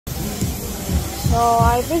So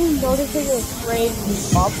I've been noticing a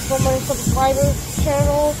strange bump from my subscribers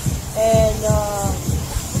channel, and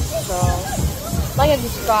so like I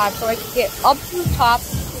described, so I can get up to the top,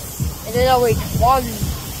 and then I'll reach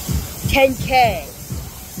 10K.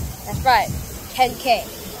 That's right, 10K.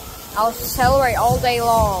 I'll celebrate all day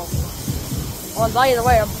long. Oh, by the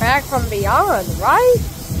way, I'm back from Vyond, right?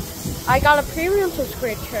 I got a premium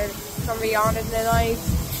subscription from Vyond, and then I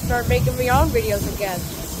started making Vyond videos again.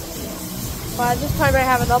 But this time I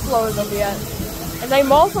haven't uploaded them yet. And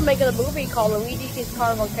I'm also making a movie called Luigikid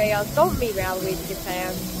Carnival Chaos. Don't be mad, Luigikid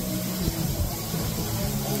fans.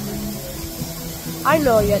 I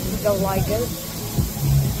know yet you don't like it.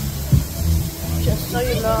 Just so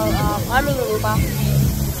you know, I'm in Aruba.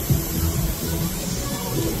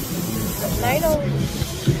 And I know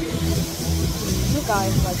you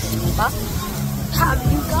guys like Aruba. Have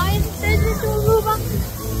you guys been to Aruba?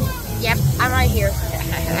 Yep, I'm right here.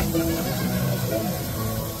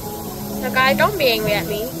 So guys, don't be angry at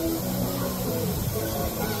me.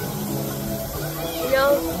 You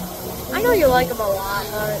know, I know you like him a lot,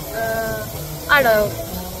 but I don't.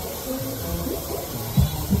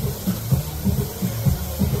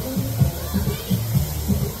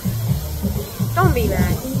 Don't be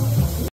mad.